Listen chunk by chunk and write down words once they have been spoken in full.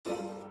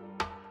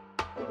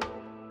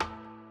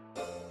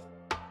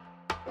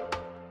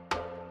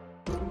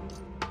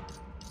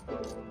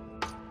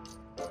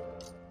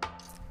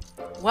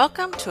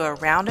Welcome to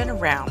Around and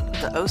Around,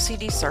 the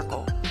OCD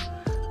Circle.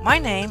 My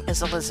name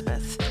is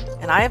Elizabeth,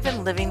 and I have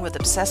been living with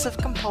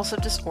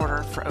obsessive-compulsive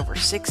disorder for over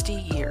 60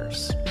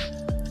 years.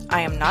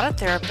 I am not a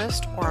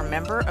therapist or a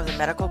member of the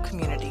medical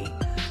community.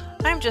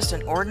 I am just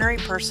an ordinary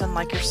person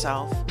like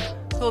yourself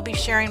who will be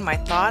sharing my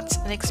thoughts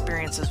and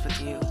experiences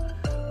with you,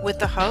 with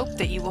the hope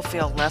that you will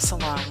feel less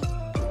alone.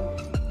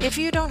 If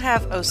you don't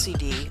have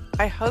OCD,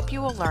 I hope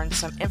you will learn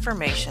some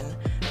information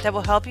that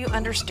will help you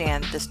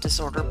understand this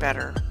disorder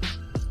better.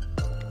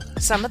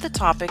 Some of the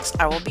topics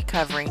I will be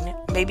covering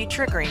may be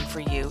triggering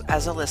for you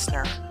as a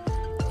listener.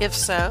 If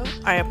so,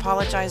 I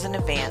apologize in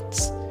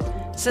advance.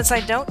 Since I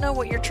don't know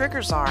what your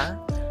triggers are,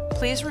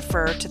 please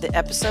refer to the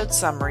episode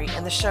summary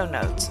in the show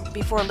notes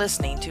before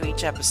listening to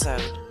each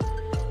episode.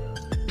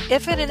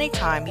 If at any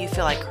time you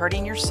feel like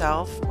hurting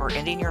yourself or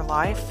ending your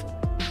life,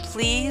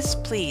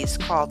 please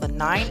call the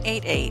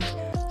 988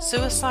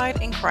 Suicide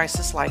and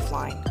Crisis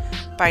Lifeline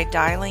by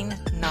dialing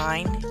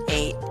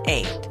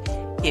 988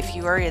 if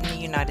you are in the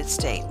United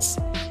States.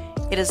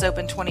 It is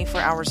open 24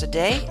 hours a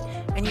day,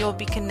 and you will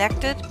be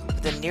connected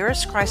with the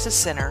nearest crisis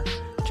center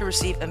to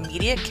receive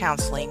immediate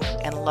counseling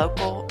and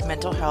local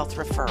mental health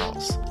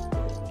referrals.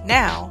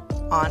 Now,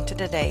 on to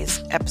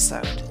today's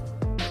episode.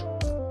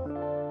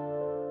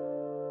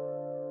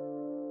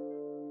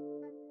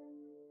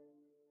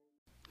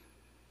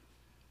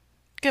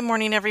 Good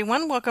morning,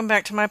 everyone. Welcome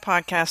back to my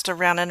podcast,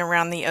 Around and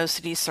Around the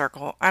OCD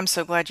Circle. I'm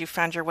so glad you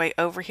found your way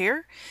over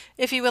here.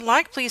 If you would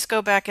like, please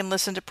go back and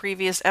listen to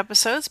previous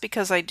episodes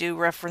because I do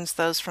reference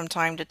those from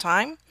time to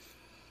time.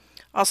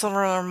 Also, I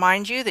want to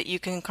remind you that you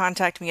can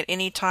contact me at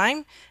any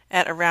time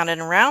at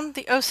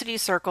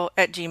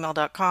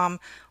aroundandaroundtheocdcircle@gmail.com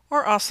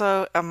or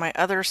also on my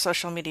other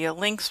social media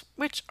links,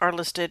 which are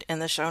listed in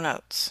the show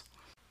notes.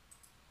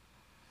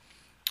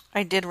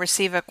 I did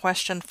receive a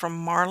question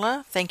from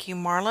Marla. Thank you,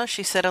 Marla.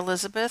 She said,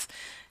 Elizabeth,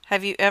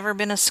 have you ever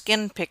been a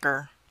skin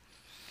picker?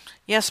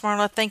 Yes,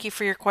 Marla, thank you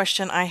for your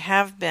question. I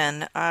have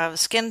been.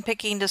 Skin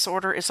picking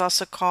disorder is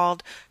also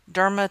called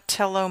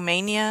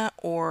dermatillomania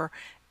or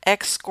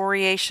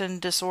excoriation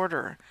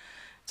disorder.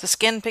 It's a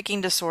skin picking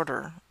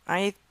disorder.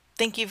 I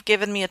think you've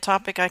given me a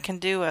topic I can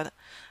do a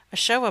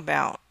show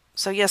about.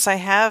 So yes, I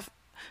have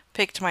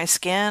picked my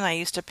skin. I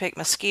used to pick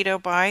mosquito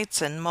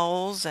bites and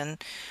moles,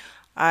 and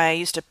I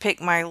used to pick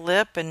my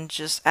lip and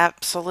just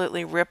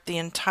absolutely rip the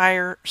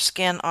entire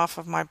skin off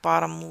of my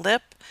bottom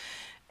lip.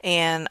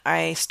 And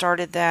I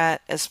started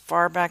that as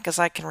far back as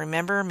I can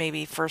remember,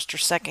 maybe first or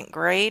second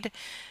grade.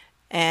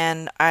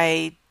 And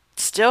I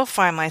still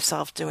find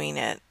myself doing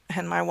it.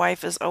 And my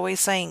wife is always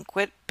saying,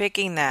 quit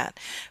picking that.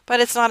 But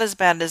it's not as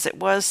bad as it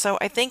was. So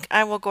I think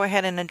I will go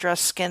ahead and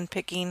address skin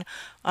picking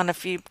on a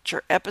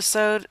future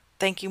episode.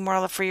 Thank you,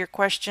 Marla, for your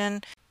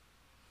question.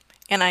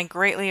 And I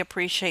greatly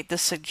appreciate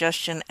this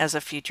suggestion as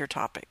a future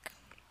topic.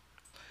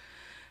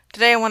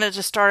 Today I wanted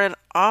to start it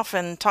off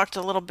and talk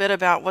a little bit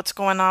about what's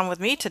going on with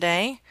me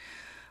today.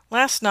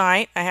 Last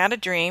night I had a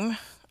dream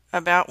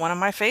about one of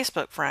my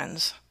Facebook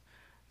friends.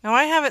 Now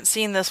I haven't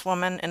seen this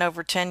woman in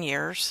over 10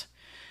 years,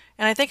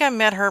 and I think I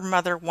met her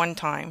mother one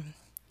time.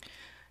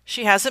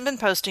 She hasn't been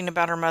posting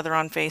about her mother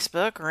on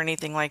Facebook or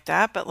anything like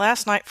that, but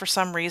last night for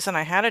some reason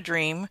I had a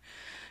dream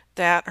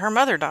that her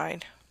mother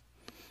died.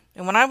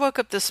 And when I woke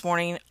up this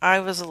morning, I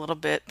was a little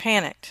bit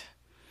panicked.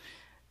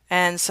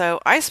 And so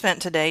I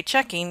spent today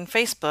checking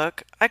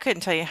Facebook. I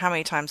couldn't tell you how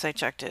many times I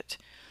checked it.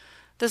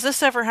 Does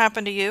this ever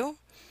happen to you?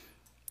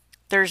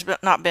 There's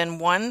not been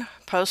one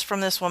post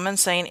from this woman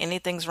saying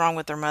anything's wrong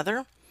with their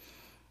mother.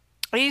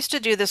 I used to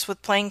do this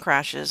with plane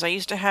crashes. I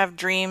used to have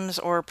dreams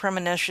or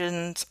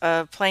premonitions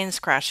of planes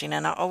crashing,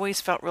 and I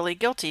always felt really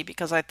guilty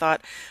because I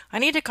thought, I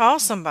need to call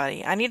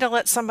somebody. I need to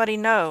let somebody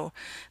know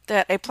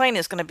that a plane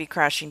is going to be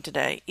crashing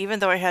today, even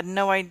though I had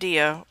no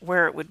idea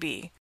where it would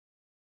be.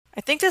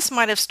 I think this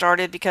might have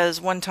started because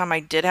one time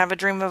I did have a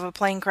dream of a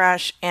plane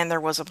crash, and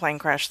there was a plane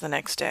crash the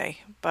next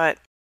day. But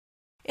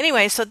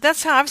anyway, so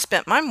that's how I've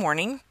spent my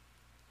morning.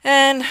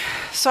 And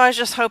so I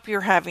just hope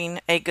you're having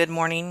a good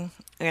morning.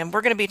 And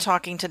we're going to be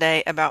talking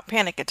today about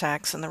panic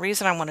attacks. And the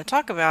reason I want to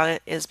talk about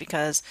it is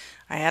because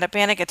I had a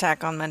panic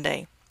attack on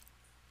Monday.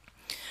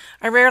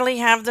 I rarely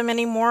have them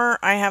anymore.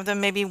 I have them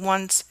maybe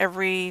once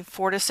every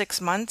 4 to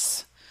 6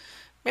 months.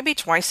 Maybe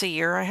twice a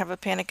year I have a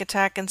panic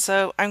attack. And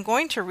so I'm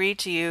going to read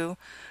to you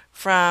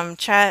from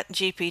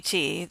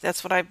ChatGPT.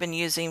 That's what I've been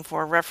using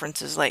for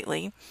references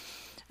lately.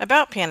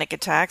 About panic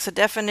attacks, a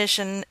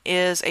definition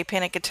is a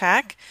panic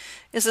attack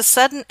is a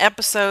sudden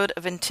episode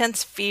of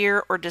intense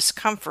fear or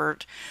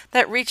discomfort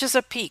that reaches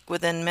a peak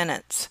within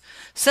minutes.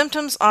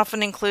 Symptoms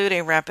often include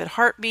a rapid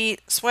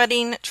heartbeat,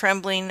 sweating,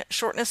 trembling,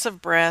 shortness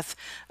of breath,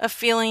 a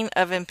feeling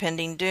of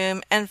impending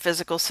doom, and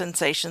physical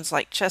sensations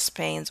like chest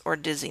pains or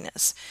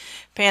dizziness.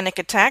 Panic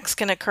attacks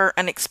can occur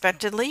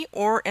unexpectedly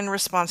or in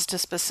response to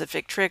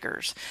specific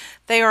triggers.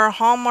 They are a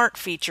hallmark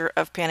feature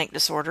of panic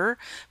disorder,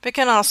 but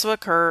can also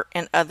occur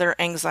in other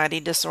anxiety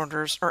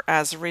disorders or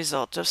as a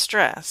result of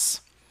stress.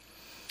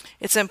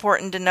 It's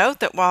important to note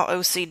that while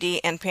OCD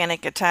and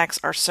panic attacks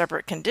are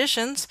separate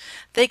conditions,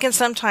 they can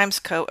sometimes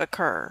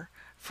co-occur.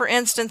 For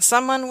instance,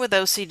 someone with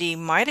OCD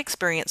might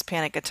experience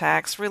panic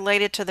attacks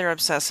related to their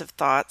obsessive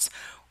thoughts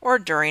or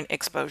during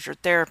exposure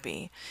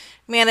therapy.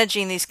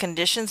 Managing these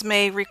conditions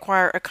may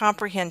require a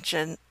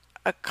comprehensive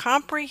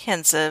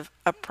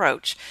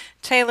approach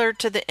tailored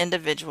to the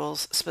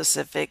individual's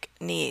specific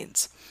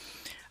needs.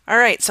 All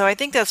right, so I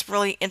think that's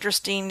really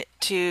interesting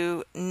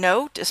to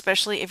note,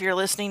 especially if you're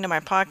listening to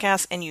my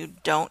podcast and you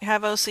don't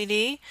have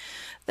OCD,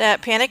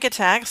 that panic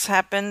attacks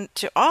happen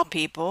to all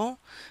people.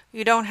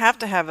 You don't have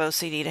to have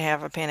OCD to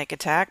have a panic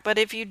attack, but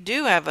if you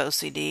do have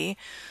OCD,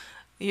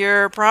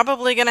 you're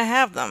probably going to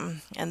have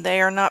them, and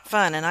they are not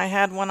fun. And I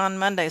had one on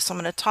Monday, so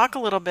I'm going to talk a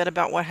little bit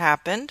about what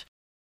happened,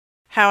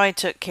 how I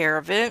took care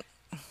of it,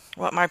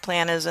 what my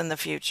plan is in the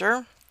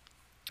future.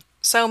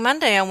 So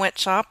Monday I went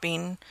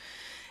shopping,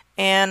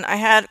 and I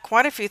had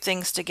quite a few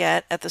things to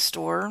get at the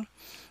store.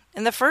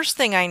 And the first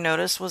thing I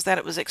noticed was that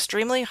it was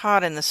extremely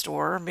hot in the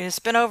store. I mean, it's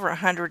been over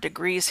 100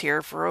 degrees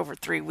here for over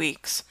 3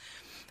 weeks.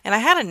 And I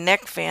had a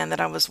neck fan that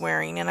I was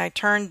wearing, and I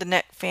turned the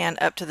neck fan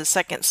up to the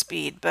second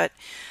speed, but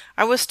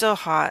I was still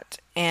hot,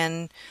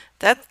 and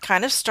that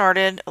kind of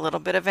started a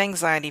little bit of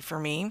anxiety for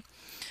me.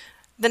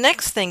 The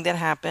next thing that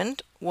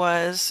happened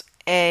was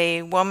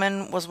a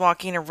woman was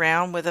walking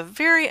around with a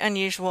very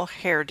unusual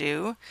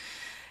hairdo,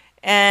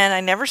 and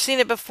I never seen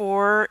it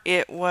before.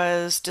 It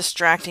was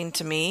distracting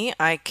to me.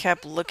 I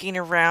kept looking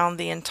around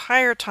the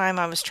entire time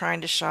I was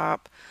trying to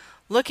shop,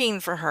 looking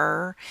for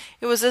her.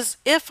 It was as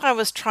if I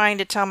was trying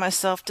to tell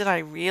myself, did I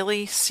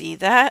really see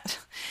that?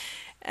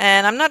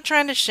 And I'm not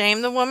trying to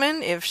shame the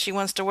woman. If she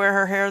wants to wear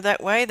her hair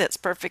that way, that's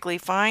perfectly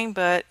fine,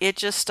 but it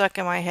just stuck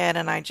in my head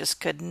and I just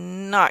could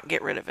not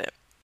get rid of it.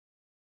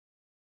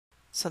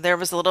 So there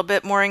was a little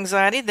bit more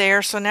anxiety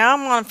there. So now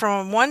I'm on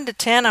from 1 to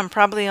 10. I'm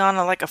probably on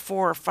like a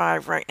 4 or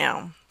 5 right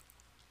now.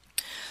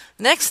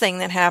 Next thing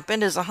that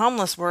happened is a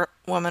homeless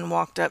woman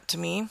walked up to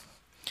me,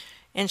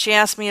 and she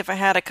asked me if I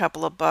had a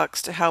couple of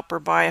bucks to help her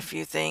buy a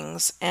few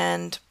things.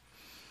 And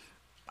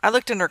I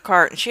looked in her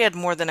cart and she had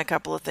more than a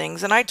couple of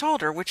things. And I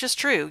told her, which is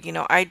true,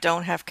 I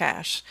don't have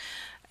cash.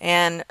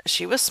 And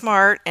she was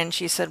smart and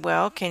she said,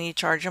 well, can you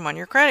charge them on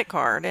your credit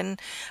card? And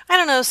I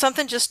don't know,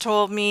 something just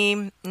told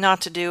me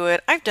not to do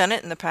it. I've done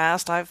it in the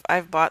past.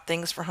 I've bought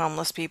things for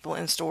homeless people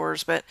in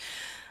stores, but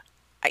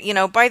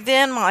by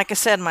then, like I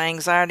said, my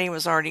anxiety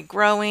was already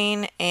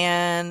growing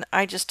and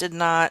I didn't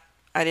want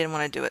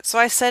to do it. So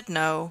I said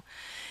no.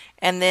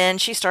 And then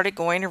she started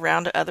going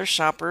around to other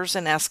shoppers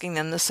and asking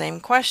them the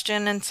same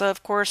question. And so,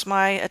 of course,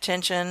 my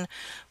attention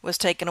was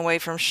taken away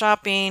from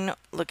shopping,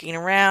 looking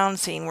around,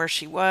 seeing where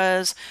she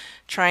was,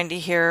 trying to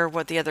hear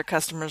what the other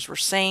customers were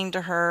saying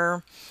to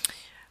her.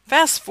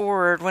 Fast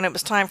forward, when it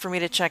was time for me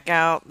to check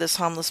out, this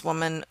homeless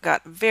woman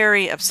got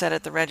very upset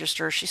at the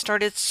register. She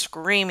started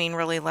screaming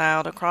really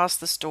loud across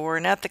the store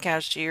and at the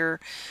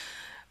cashier,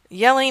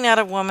 yelling at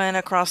a woman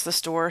across the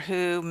store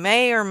who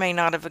may or may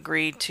not have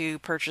agreed to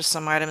purchase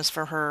some items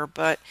for her,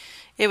 but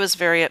it was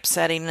very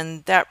upsetting,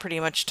 and that pretty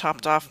much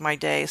topped off my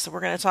day. So we're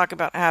going to talk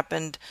about what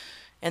happened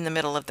in the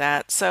middle of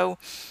that. So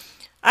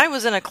I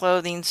was in a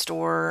clothing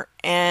store,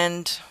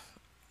 and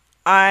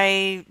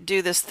I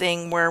do this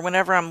thing where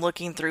whenever I'm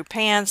looking through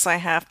pants, I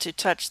have to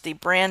touch the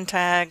brand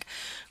tag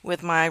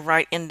with my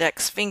right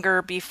index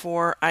finger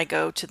before I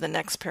go to the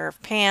next pair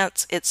of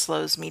pants. It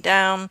slows me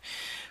down.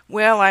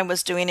 Well, I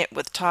was doing it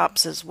with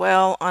tops as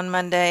well on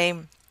Monday,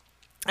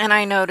 and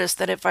I noticed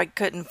that if I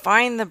couldn't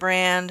find the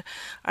brand,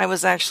 I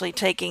was actually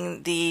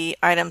taking the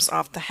items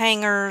off the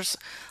hangers,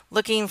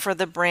 looking for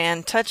the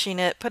brand, touching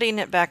it, putting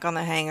it back on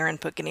the hanger,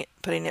 and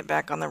putting it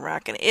back on the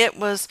rack. And it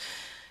was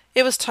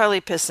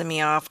totally pissing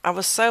me off. I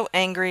was so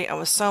angry. I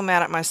was so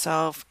mad at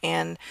myself,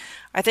 and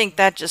I think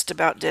that just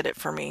about did it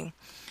for me.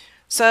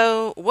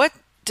 So what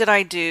did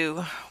I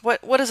do?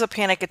 What does a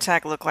panic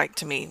attack look like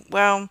to me?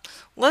 Well,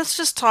 let's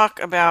just talk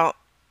about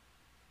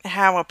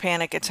how a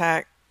panic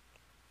attack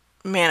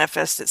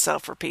manifests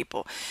itself for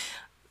people.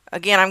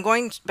 Again, I'm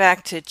going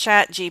back to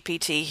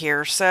ChatGPT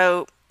here.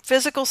 So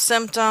physical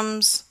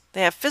symptoms,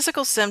 they have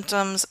physical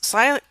symptoms,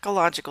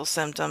 psychological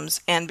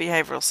symptoms, and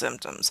behavioral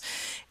symptoms.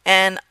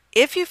 And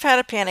if you've had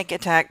a panic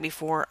attack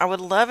before, I would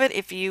love it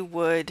if you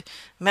would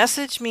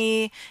message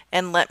me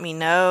and let me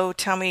know.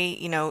 Tell me,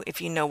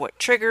 if you know what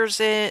triggers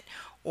it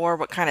or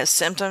what kind of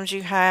symptoms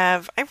you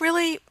have. I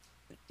really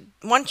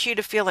want you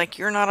to feel like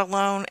you're not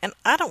alone, and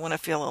I don't want to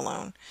feel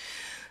alone.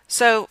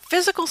 So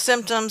physical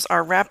symptoms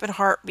are rapid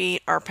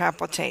heartbeat or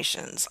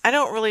palpitations. I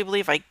don't really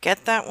believe I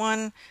get that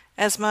one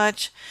as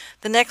much.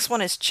 The next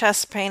one is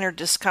chest pain or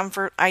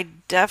discomfort. I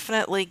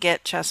definitely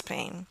get chest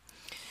pain.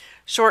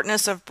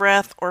 Shortness of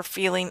breath or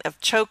feeling of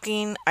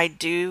choking. I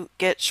do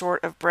get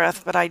short of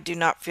breath, but I do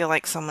not feel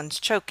like someone's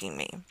choking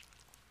me.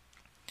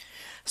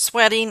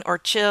 Sweating or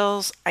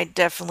chills. I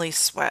definitely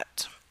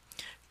sweat.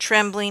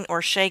 Trembling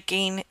or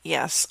shaking.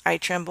 Yes, I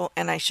tremble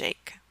and I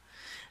shake.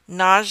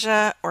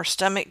 Nausea or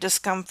stomach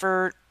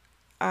discomfort.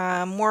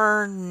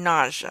 More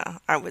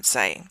nausea, I would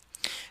say.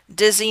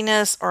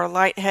 Dizziness or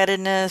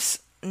lightheadedness.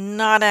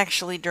 Not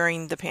actually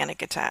during the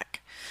panic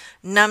attack.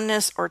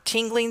 Numbness or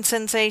tingling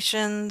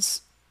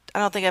sensations. I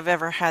don't think I've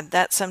ever had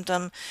that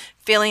symptom.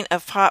 Feeling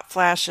of hot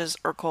flashes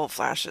or cold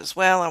flashes.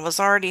 Well, I was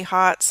already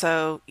hot,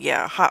 so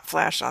yeah, hot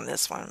flash on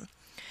this one.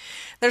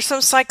 There's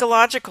some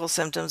psychological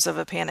symptoms of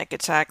a panic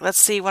attack. Let's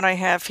see what I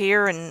have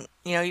here, and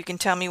you can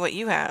tell me what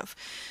you have.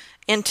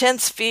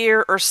 Intense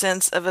fear or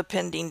sense of a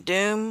pending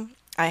doom.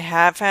 I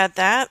have had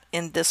that.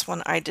 In this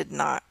one, I did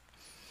not.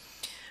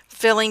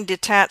 Feeling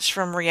detached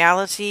from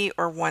reality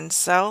or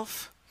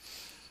oneself.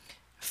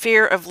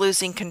 Fear of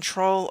losing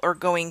control or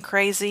going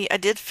crazy. I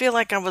did feel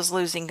like I was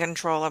losing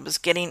control. I was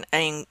getting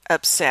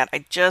upset.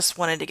 I just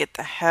wanted to get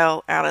the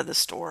hell out of the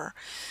store.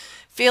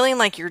 Feeling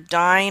like you're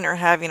dying or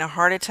having a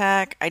heart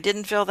attack. I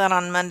didn't feel that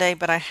on Monday,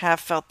 but I have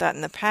felt that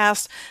in the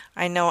past.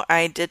 I know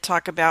I did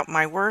talk about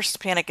my worst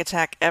panic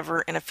attack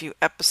ever in a few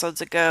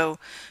episodes ago.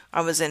 I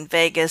was in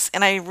Vegas,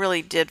 and I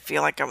really did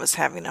feel like I was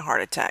having a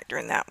heart attack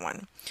during that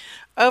one.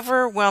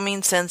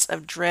 Overwhelming sense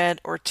of dread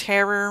or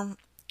terror.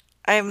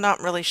 I am not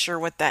really sure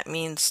what that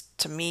means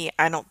to me.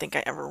 I don't think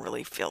I ever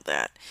really feel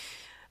that.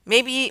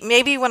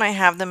 Maybe when I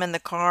have them in the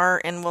car,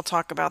 and we'll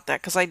talk about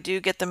that because I do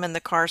get them in the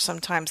car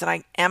sometimes, and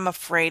I am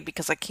afraid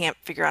because I can't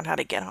figure out how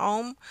to get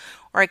home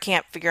or I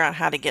can't figure out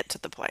how to get to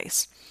the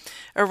place.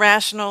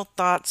 Irrational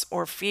thoughts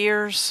or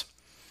fears.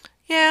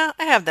 Yeah,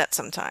 I have that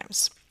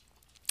sometimes.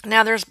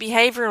 Now there's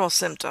behavioral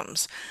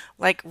symptoms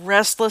like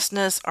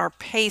restlessness or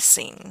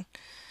pacing,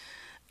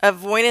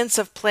 avoidance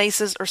of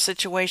places or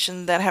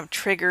situations that have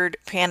triggered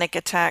panic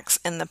attacks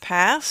in the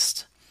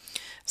past,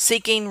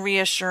 seeking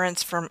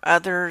reassurance from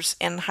others,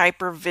 and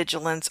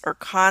hypervigilance or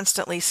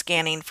constantly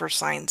scanning for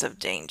signs of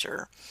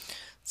danger.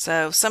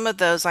 So some of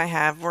those I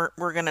have. We're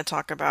going to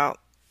talk about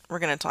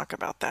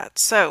that.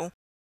 So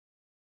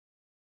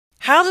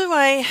how do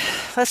I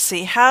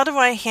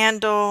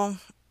handle,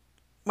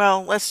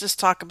 well, let's just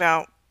talk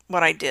about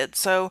what I did.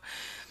 So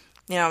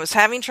I was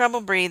having trouble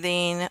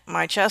breathing,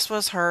 my chest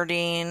was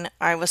hurting,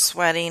 I was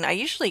sweating. I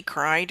usually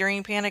cry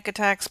during panic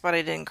attacks, but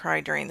I didn't cry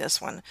during this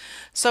one.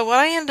 So what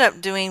I ended up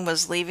doing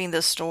was leaving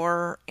the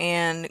store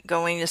and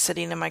going to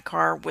sitting in my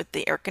car with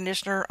the air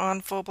conditioner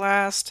on full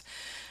blast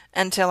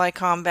until I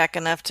calmed back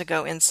enough to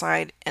go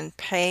inside and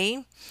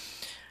pay.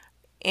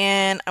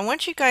 And I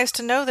want you guys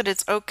to know that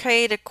it's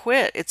okay to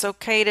quit. It's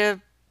okay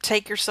to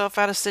take yourself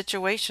out of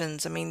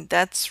situations. I mean,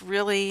 that's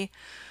really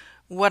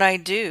what I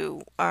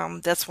do.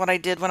 That's what I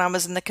did when I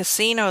was in the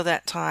casino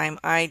that time.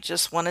 I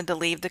just wanted to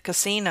leave the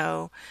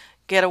casino,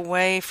 get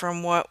away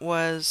from what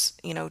was,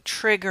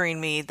 triggering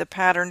me, the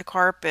patterned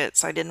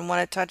carpets. I didn't want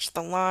to touch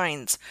the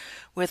lines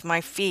with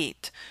my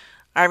feet.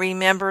 I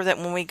remember that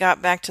when we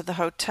got back to the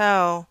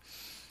hotel,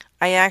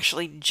 I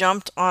actually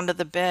jumped onto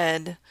the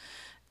bed.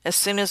 As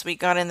soon as we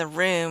got in the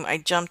room, I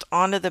jumped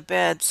onto the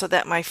bed so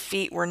that my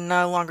feet were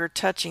no longer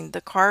touching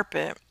the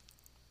carpet.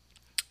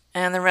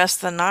 And the rest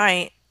of the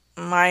night,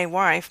 my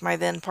wife, my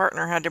then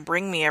partner, had to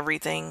bring me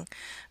everything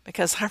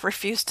because I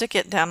refused to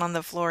get down on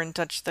the floor and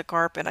touch the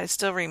carpet. I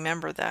still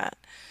remember that.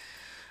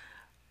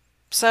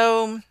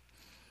 So,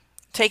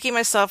 taking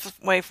myself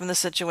away from the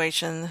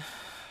situation,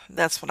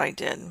 that's what I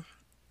did.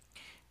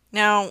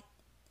 Now,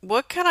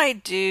 what can I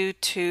do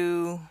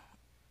to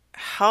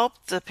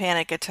help the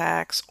panic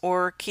attacks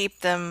or keep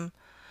them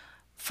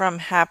from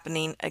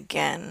happening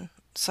again?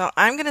 So,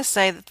 I'm going to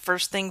say that the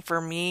first thing for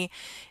me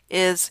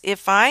is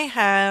if I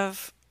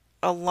have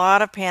a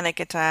lot of panic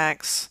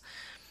attacks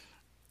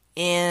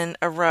in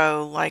a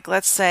row, like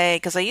let's say,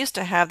 because I used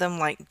to have them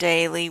like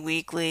daily,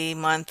 weekly,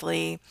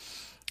 monthly,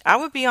 I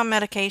would be on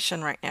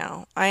medication right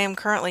now. I am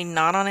currently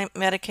not on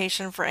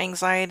medication for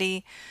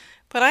anxiety,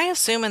 but I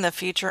assume in the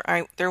future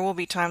there will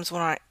be times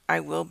when I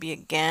will be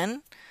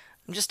again.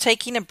 I'm just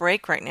taking a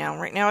break right now.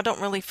 Right now, I don't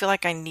really feel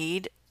like I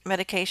need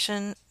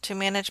medication to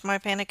manage my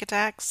panic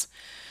attacks,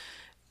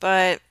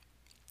 but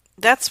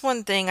that's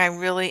one thing I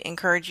really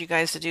encourage you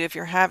guys to do if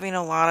you're having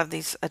a lot of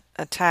these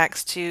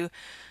attacks to,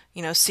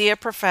 see a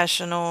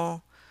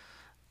professional,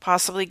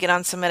 possibly get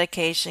on some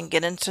medication,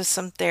 get into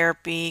some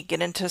therapy,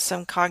 get into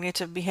some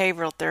cognitive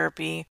behavioral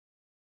therapy,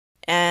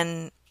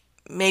 and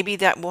maybe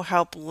that will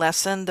help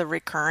lessen the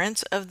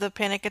recurrence of the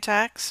panic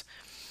attacks.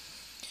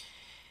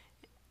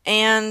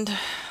 And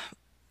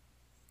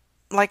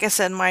like I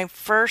said, my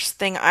first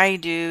thing I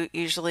do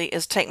usually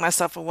is take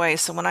myself away.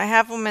 So when I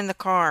have them in the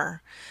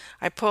car,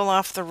 I pull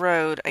off the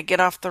road, I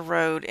get off the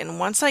road, and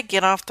once I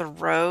get off the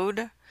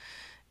road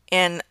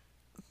and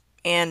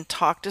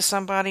talk to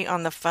somebody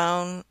on the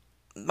phone,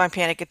 my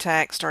panic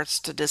attack starts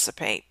to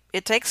dissipate.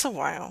 It takes a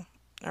while,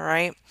 all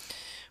right?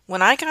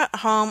 When I got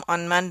home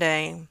on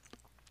Monday,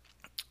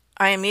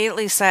 I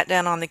immediately sat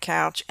down on the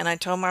couch and I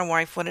told my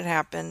wife what had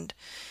happened,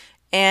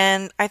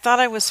 and I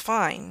thought I was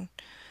fine.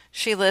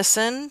 She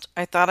listened.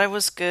 I thought I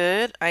was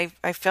good. I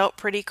felt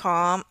pretty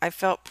calm. I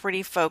felt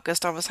pretty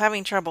focused. I was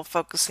having trouble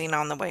focusing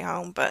on the way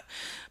home, but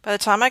by the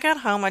time I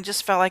got home, I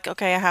just felt like,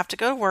 okay, I have to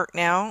go to work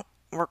now,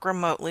 work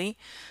remotely.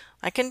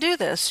 I can do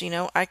this,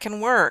 I can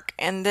work.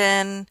 And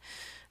then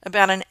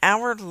about an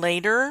hour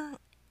later,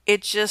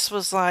 it just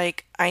was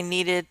like I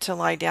needed to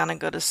lie down and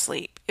go to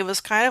sleep. It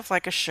was kind of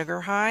like a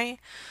sugar high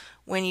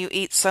when you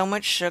eat so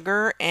much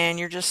sugar and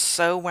you're just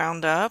so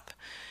wound up.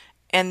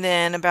 and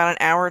then about an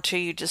hour or two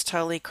you just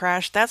totally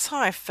crash. That's how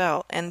I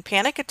felt. And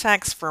panic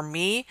attacks for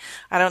me,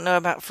 I don't know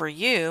about for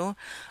you,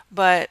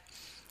 but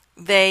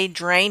they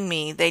drain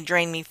me. They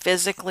drain me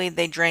physically,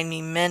 they drain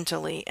me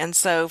mentally. And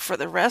so for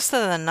the rest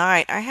of the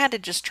night, I had to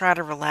just try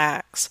to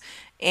relax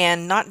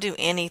and not do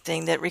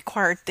anything that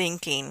required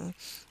thinking.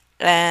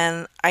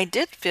 And I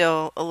did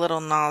feel a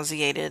little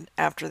nauseated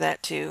after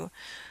that too.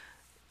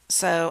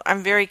 So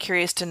I'm very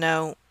curious to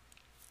know,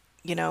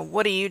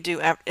 what do you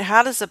do?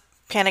 How does a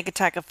panic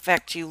attack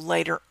affect you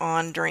later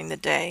on during the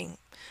day?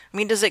 I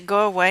mean, does it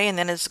go away and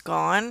then it's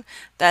gone?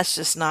 That's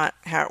just not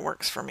how it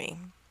works for me.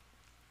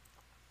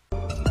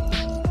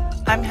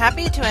 I'm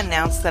happy to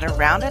announce that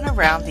Around and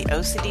Around the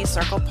OCD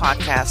Circle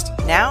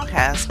podcast now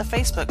has a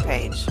Facebook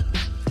page.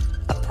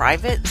 A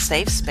private,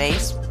 safe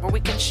space where we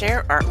can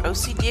share our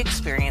OCD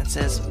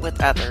experiences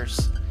with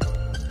others.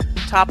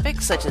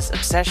 Topics such as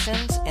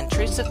obsessions,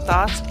 intrusive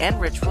thoughts, and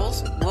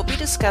rituals will be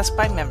discussed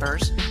by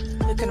members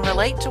who can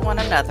relate to one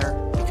another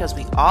because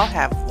we all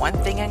have one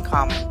thing in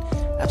common: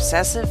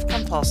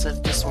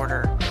 obsessive-compulsive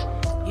disorder.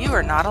 You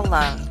are not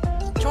alone.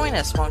 Join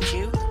us, won't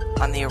you,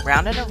 on the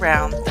Around and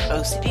Around the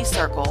OCD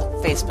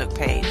Circle Facebook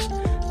page.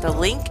 The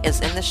link is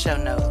in the show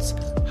notes.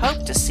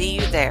 Hope to see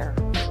you there.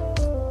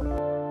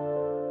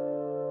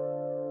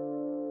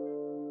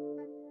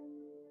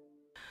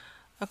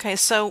 Okay,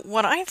 so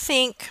what I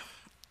think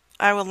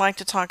I would like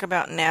to talk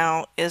about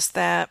now is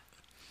that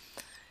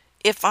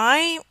if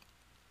I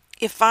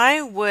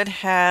would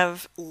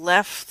have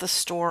left the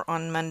store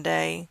on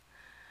Monday,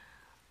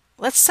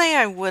 let's say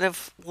I would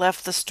have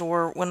left the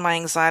store when my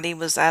anxiety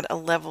was at a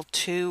level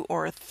 2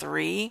 or a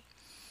 3,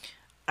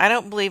 I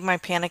don't believe my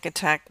panic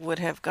attack would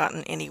have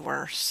gotten any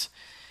worse.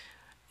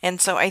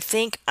 And so I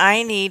think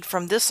I need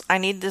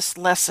this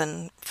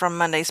lesson from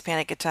Monday's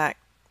panic attack.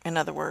 In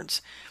other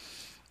words,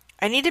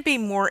 I need to be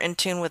more in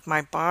tune with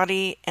my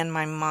body and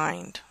my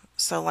mind.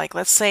 So like,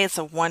 let's say it's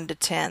a 1 to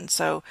 10.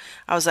 So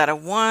I was at a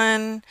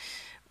 1,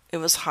 it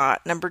was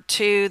hot. Number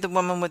 2, the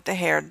woman with the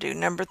hairdo.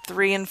 Number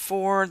 3 and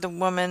 4, the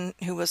woman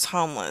who was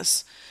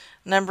homeless.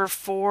 Number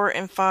 4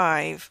 and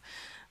 5,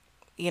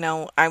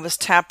 I was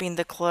tapping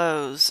the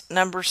clothes.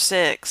 Number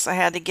 6, I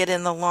had to get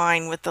in the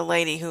line with the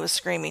lady who was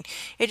screaming.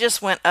 It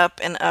just went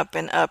up and up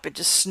and up. It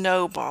just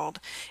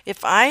snowballed.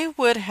 If I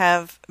would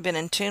have been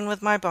in tune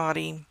with my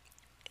body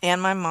and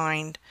my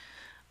mind,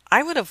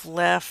 I would have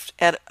left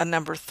at a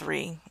number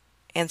 3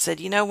 and said,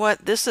 you know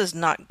what, this is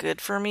not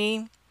good for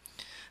me.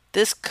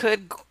 This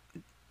could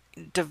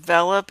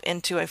develop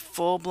into a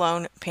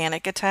full-blown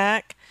panic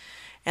attack,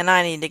 and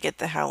I need to get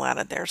the hell out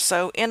of there.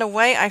 So in a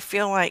way, I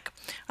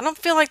don't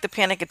feel like the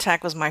panic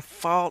attack was my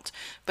fault,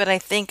 but I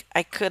think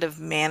I could have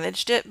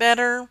managed it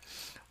better.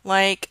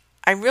 Like,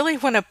 I really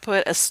want to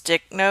put a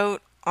stick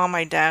note on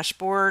my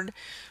dashboard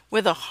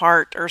with a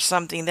heart or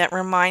something that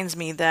reminds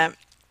me that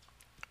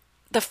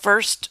the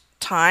first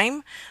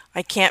time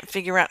I can't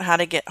figure out how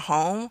to get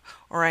home,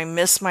 or I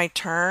miss my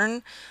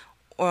turn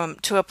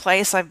to a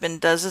place I've been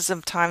dozens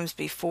of times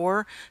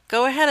before,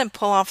 go ahead and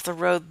pull off the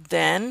road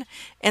then,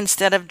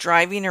 instead of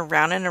driving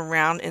around and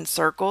around in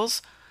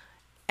circles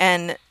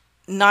and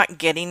not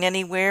getting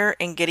anywhere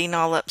and getting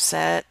all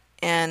upset.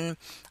 And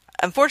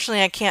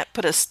unfortunately, I can't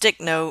put a stick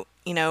note,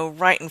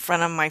 right in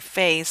front of my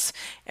face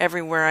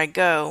everywhere I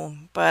go,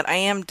 but I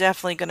am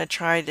definitely going to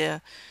try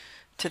to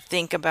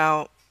think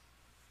about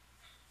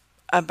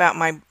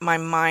my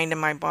mind and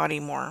my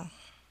body more.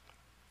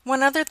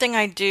 One other thing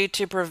I do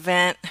to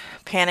prevent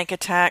panic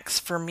attacks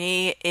for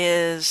me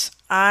is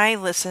I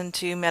listen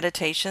to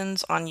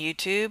meditations on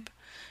YouTube.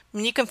 I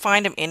mean, you can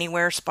find them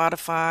anywhere: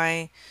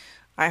 Spotify,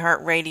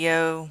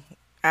 iHeartRadio,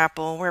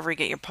 Apple, wherever you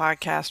get your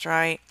podcast,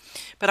 right?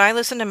 But I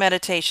listen to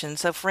meditation.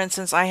 So for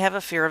instance, I have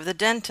a fear of the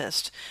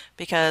dentist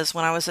because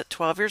when I was at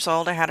 12 years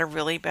old, I had a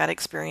really bad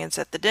experience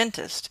at the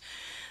dentist.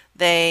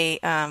 They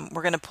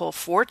were going to pull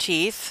 4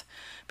 teeth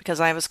because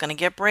I was going to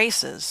get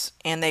braces,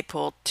 and they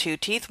pulled 2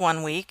 teeth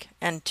one week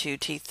and 2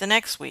 teeth the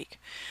next week.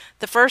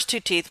 The first 2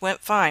 teeth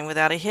went fine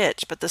without a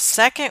hitch, but the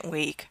second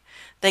week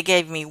they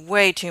gave me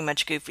way too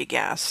much goofy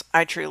gas,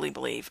 I truly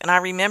believe. And I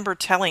remember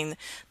telling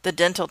the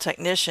dental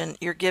technician,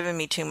 "You're giving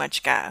me too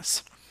much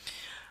gas."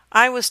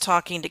 I was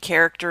talking to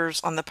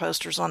characters on the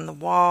posters on the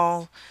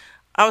wall.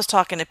 I was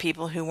talking to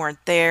people who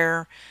weren't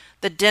there.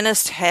 The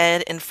dentist's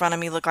head in front of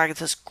me looked like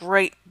this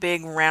great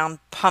big round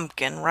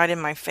pumpkin right in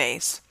my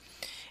face.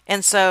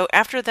 And so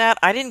after that,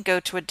 I didn't go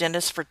to a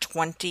dentist for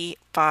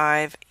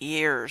 25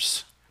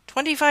 years.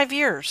 25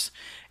 years.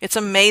 It's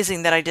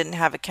amazing that I didn't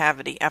have a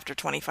cavity after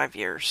 25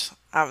 years.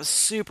 I was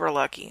super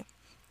lucky.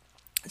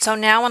 So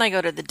now when I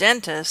go to the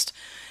dentist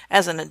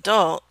as an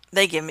adult,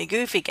 they give me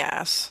goofy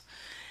gas.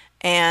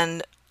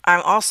 And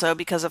I'm also,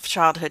 because of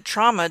childhood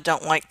trauma,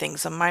 don't like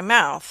things in my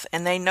mouth.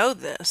 And they know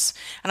this.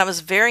 And I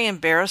was very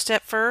embarrassed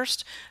at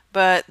first,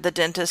 but the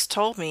dentist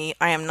told me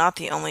I am not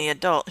the only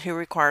adult who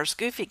requires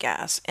goofy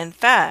gas. In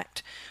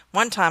fact,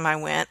 One time I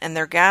went and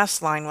their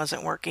gas line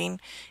wasn't working,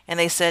 and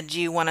they said,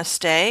 "Do you want to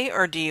stay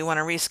or do you want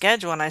to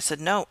reschedule?" And I said,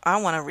 "No, I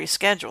want to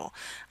reschedule."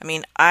 I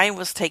mean, I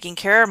was taking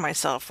care of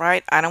myself,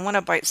 right? I don't want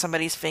to bite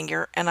somebody's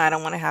finger, and I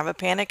don't want to have a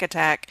panic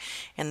attack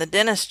in the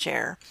dentist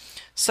chair.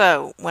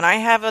 So when I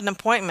have an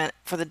appointment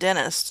for the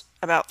dentist,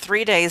 about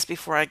 3 days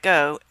before I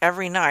go,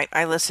 every night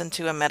I listen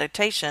to a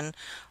meditation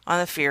on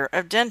the fear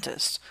of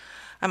dentists.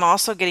 I'm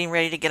also getting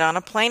ready to get on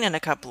a plane in a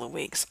couple of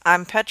weeks.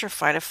 I'm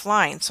petrified of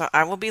flying, so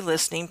I will be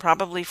listening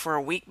probably for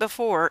a week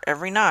before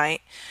every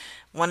night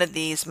one of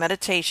these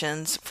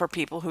meditations for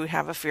people who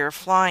have a fear of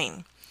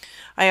flying.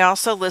 I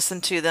also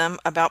listen to them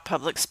about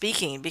public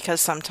speaking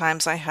because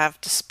sometimes I have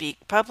to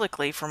speak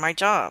publicly for my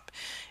job,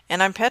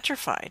 and I'm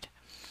petrified.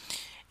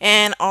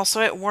 And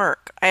also at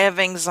work, I have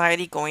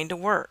anxiety going to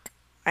work.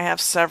 I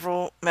have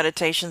several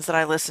meditations that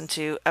I listen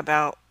to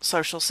about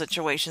social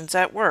situations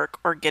at work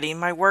or getting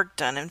my work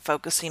done and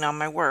focusing on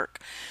my work.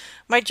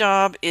 My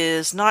job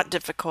is not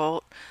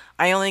difficult.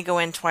 I only go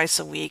in twice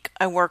a week.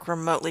 I work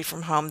remotely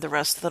from home the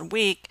rest of the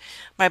week.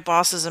 My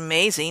boss is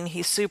amazing.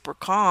 He's super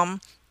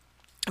calm.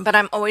 But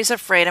I'm always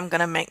afraid I'm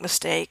going to make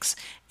mistakes.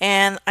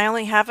 And I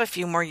only have a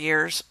few more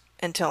years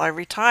until I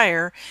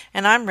retire,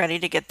 and I'm ready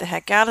to get the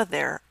heck out of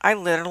there. I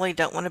literally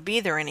don't want to be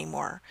there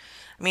anymore.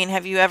 I mean,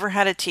 have you ever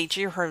had a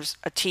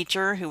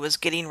teacher who was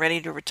getting ready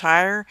to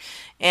retire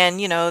and,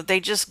 they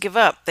just give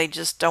up. They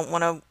just don't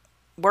want to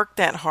work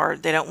that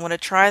hard. They don't want to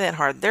try that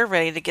hard. They're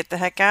ready to get the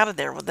heck out of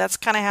there. Well, that's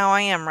kind of how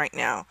I am right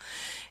now.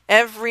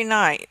 Every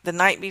night, the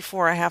night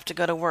before I have to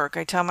go to work,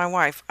 I tell my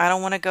wife, I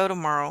don't want to go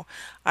tomorrow.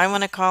 I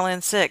want to call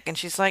in sick. And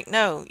she's like,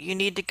 no, you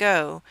need to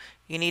go.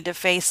 You need to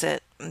face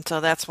it. And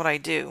so that's what I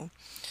do.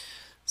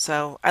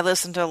 So I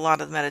listen to a lot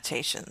of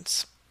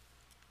meditations.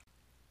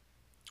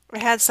 I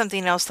had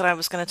something else that I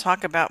was going to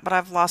talk about, but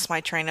I've lost my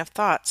train of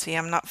thought. See,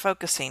 I'm not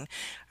focusing.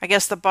 I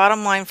guess the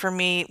bottom line for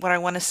me, what I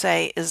want to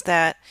say is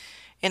that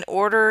in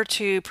order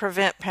to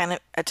prevent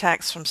panic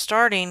attacks from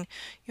starting,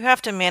 you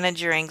have to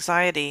manage your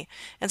anxiety.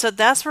 And so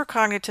that's where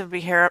cognitive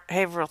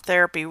behavioral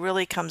therapy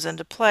really comes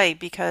into play,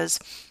 because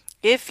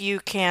if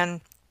you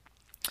can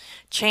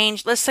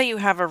change, let's say you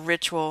have a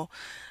ritual,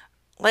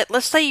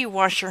 let's say you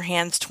wash your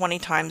hands 20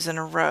 times in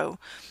a row,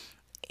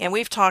 and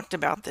we've talked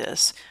about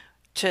this.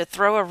 To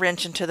throw a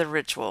wrench into the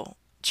ritual,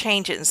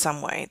 change it in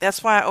some way.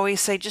 That's why I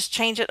always say just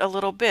change it a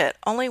little bit.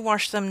 Only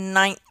wash them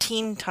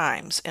 19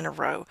 times in a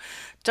row.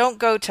 Don't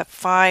go to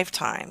 5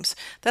 times.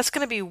 That's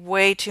going to be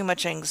way too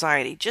much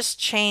anxiety. Just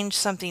change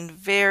something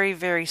very,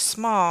 very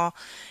small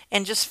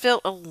and just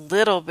feel a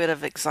little bit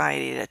of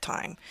anxiety at a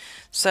time.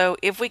 So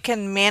if we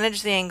can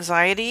manage the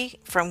anxiety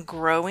from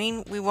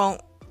growing, we won't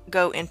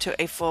go into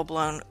a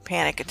full-blown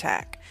panic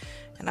attack.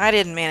 And I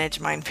didn't manage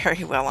mine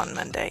very well on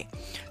Monday.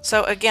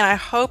 So again, I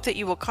hope that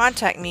you will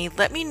contact me.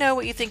 Let me know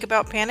what you think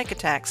about panic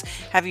attacks.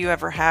 Have you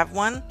ever had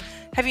one?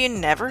 Have you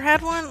never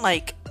had one?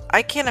 Like,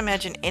 I can't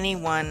imagine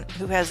anyone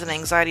who has an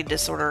anxiety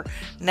disorder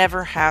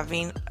never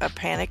having a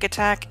panic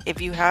attack.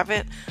 If you have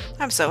it,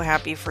 I'm so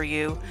happy for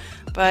you.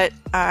 But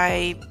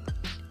I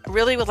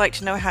really would like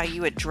to know how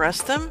you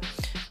address them.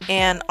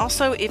 And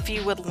also, if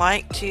you would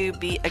like to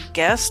be a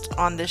guest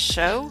on this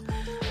show,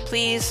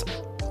 please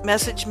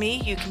message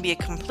me. You can be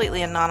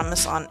completely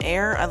anonymous on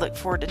air. I look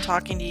forward to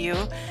talking to you.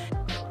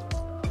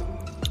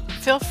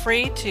 Feel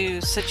free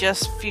to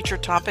suggest future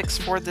topics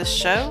for this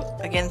show.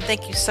 Again,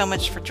 thank you so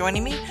much for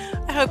joining me.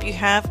 I hope you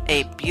have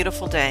a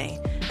beautiful day.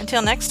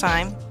 Until next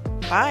time,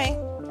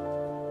 bye.